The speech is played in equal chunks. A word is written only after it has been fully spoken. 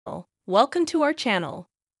Welcome to our channel.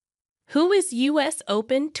 Who is U.S.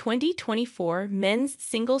 Open 2024 men's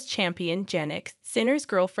singles champion Jannik Sinner's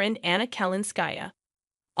girlfriend Anna Kalinskaya?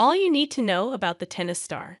 All you need to know about the tennis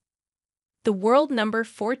star. The world number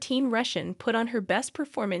 14 Russian put on her best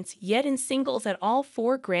performance yet in singles at all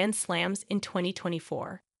four Grand Slams in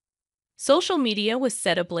 2024. Social media was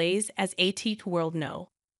set ablaze as AT World know.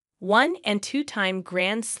 One- and two-time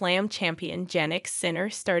Grand Slam champion Jannik Sinner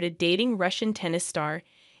started dating Russian tennis star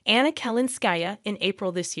Anna Kalinskaya in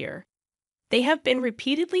April this year. They have been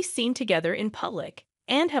repeatedly seen together in public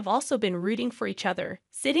and have also been rooting for each other,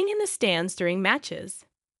 sitting in the stands during matches.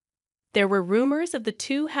 There were rumors of the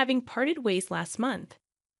two having parted ways last month.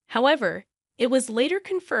 However, it was later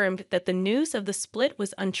confirmed that the news of the split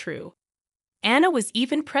was untrue. Anna was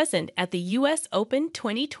even present at the U.S. Open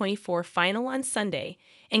 2024 final on Sunday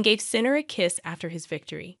and gave Sinner a kiss after his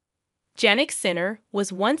victory. Jannik Sinner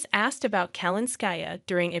was once asked about Kalinskaya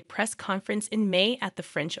during a press conference in May at the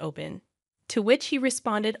French Open, to which he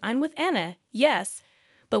responded, "I'm with Anna, yes,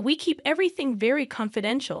 but we keep everything very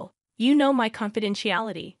confidential. You know my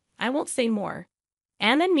confidentiality. I won't say more."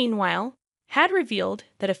 Anna, meanwhile, had revealed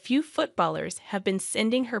that a few footballers have been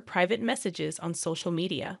sending her private messages on social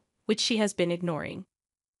media, which she has been ignoring.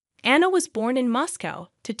 Anna was born in Moscow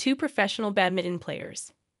to two professional badminton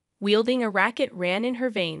players. Wielding a racket ran in her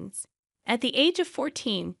veins. At the age of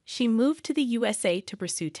 14, she moved to the USA to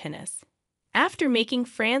pursue tennis. After making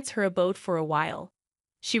France her abode for a while,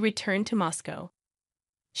 she returned to Moscow.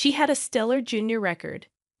 She had a stellar junior record,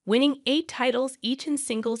 winning 8 titles each in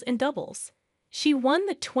singles and doubles. She won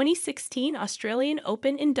the 2016 Australian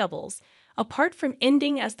Open in doubles, apart from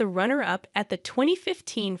ending as the runner-up at the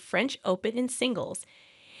 2015 French Open in singles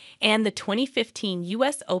and the 2015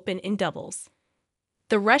 US Open in doubles.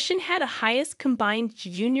 The Russian had a highest combined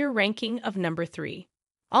junior ranking of number 3.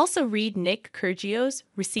 Also read Nick Kyrgios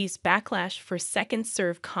receives backlash for second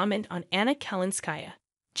serve comment on Anna Kalinskaya,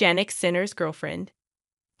 Jannik Sinner's girlfriend.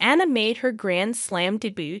 Anna made her Grand Slam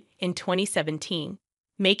debut in 2017,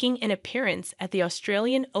 making an appearance at the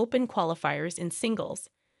Australian Open qualifiers in singles,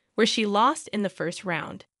 where she lost in the first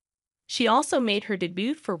round. She also made her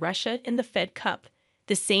debut for Russia in the Fed Cup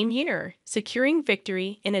the same year, securing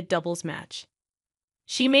victory in a doubles match.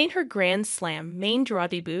 She made her Grand Slam main draw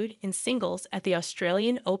debut in singles at the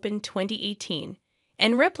Australian Open 2018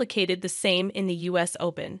 and replicated the same in the US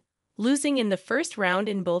Open, losing in the first round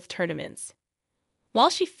in both tournaments. While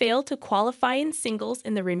she failed to qualify in singles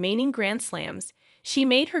in the remaining Grand Slams, she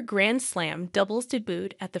made her Grand Slam doubles debut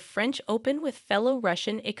at the French Open with fellow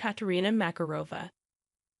Russian Ekaterina Makarova.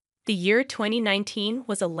 The year 2019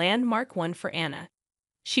 was a landmark one for Anna.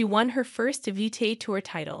 She won her first WTA Tour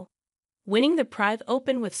title, winning the Prague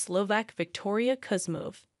Open with Slovak Viktoria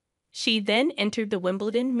Kuzmov. She then entered the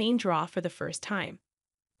Wimbledon main draw for the first time.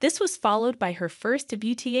 This was followed by her first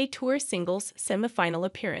WTA Tour singles semifinal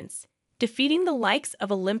appearance, defeating the likes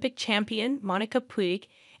of Olympic champion Monica Puig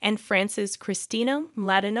and France's Kristina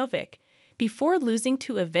Mladenovic, before losing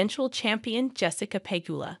to eventual champion Jessica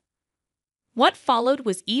Pegula. What followed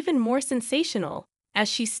was even more sensational, as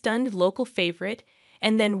she stunned local favorite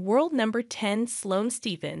and then world number 10 Sloane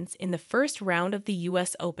Stephens in the first round of the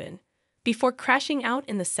US Open, before crashing out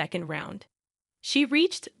in the second round. She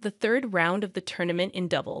reached the third round of the tournament in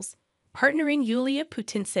doubles, partnering Yulia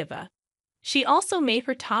Putintseva. She also made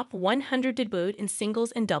her top 100 debut in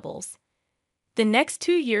singles and doubles. The next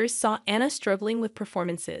 2 years saw Anna struggling with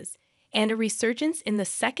performances, and a resurgence in the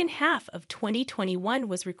second half of 2021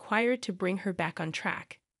 was required to bring her back on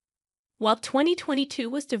track. While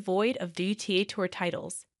 2022 was devoid of WTA Tour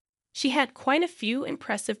titles, she had quite a few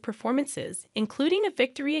impressive performances, including a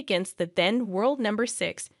victory against the then world number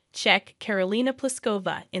 6 Czech Karolina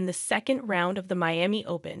Pliskova in the second round of the Miami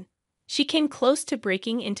Open. She came close to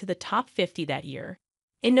breaking into the top 50 that year.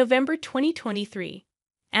 In November 2023,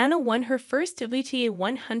 Anna won her first WTA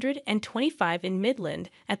 125 in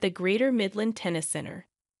Midland at the Greater Midland Tennis Center.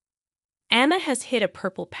 Anna has hit a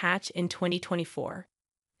purple patch in 2024.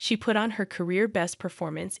 She put on her career-best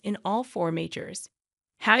performance in all 4 majors.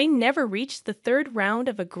 Having never reached the third round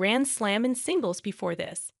of a Grand Slam in singles before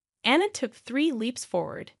this, Anna took 3 leaps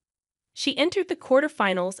forward. She entered the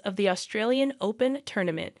quarterfinals of the Australian Open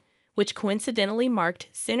tournament, which coincidentally marked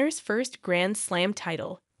Sinner's first Grand Slam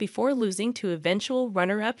title, before losing to eventual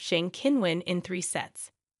runner-up Zhang Qinwen in 3 sets.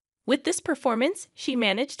 With this performance, she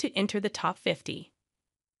managed to enter the top 50.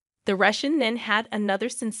 The Russian then had another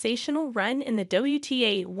sensational run in the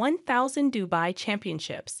WTA 1000 Dubai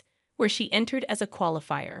Championships, where she entered as a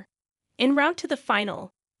qualifier. En route to the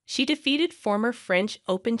final, she defeated former French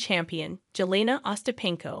Open champion Jelena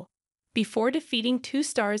Ostapenko, before defeating 2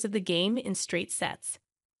 stars of the game in straight sets.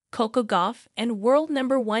 Coco Gauff, and world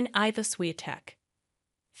number 1 Iva Swiatek.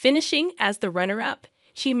 Finishing as the runner-up,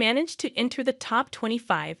 she managed to enter the top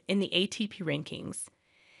 25 in the ATP rankings.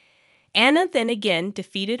 Anna then again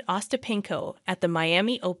defeated Ostapenko at the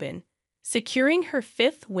Miami Open, securing her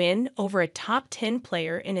 5th win over a top 10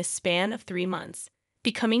 player in a span of 3 months,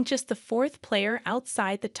 becoming just the 4th player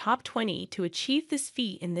outside the top 20 to achieve this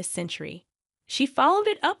feat in this century. She followed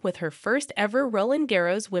it up with her first ever Roland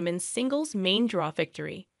Garros women's singles main draw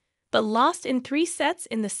victory, but lost in 3 sets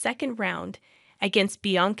in the second round against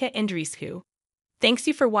Bianca Andreescu. Thanks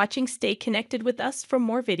you for watching. Stay connected with us for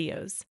more videos.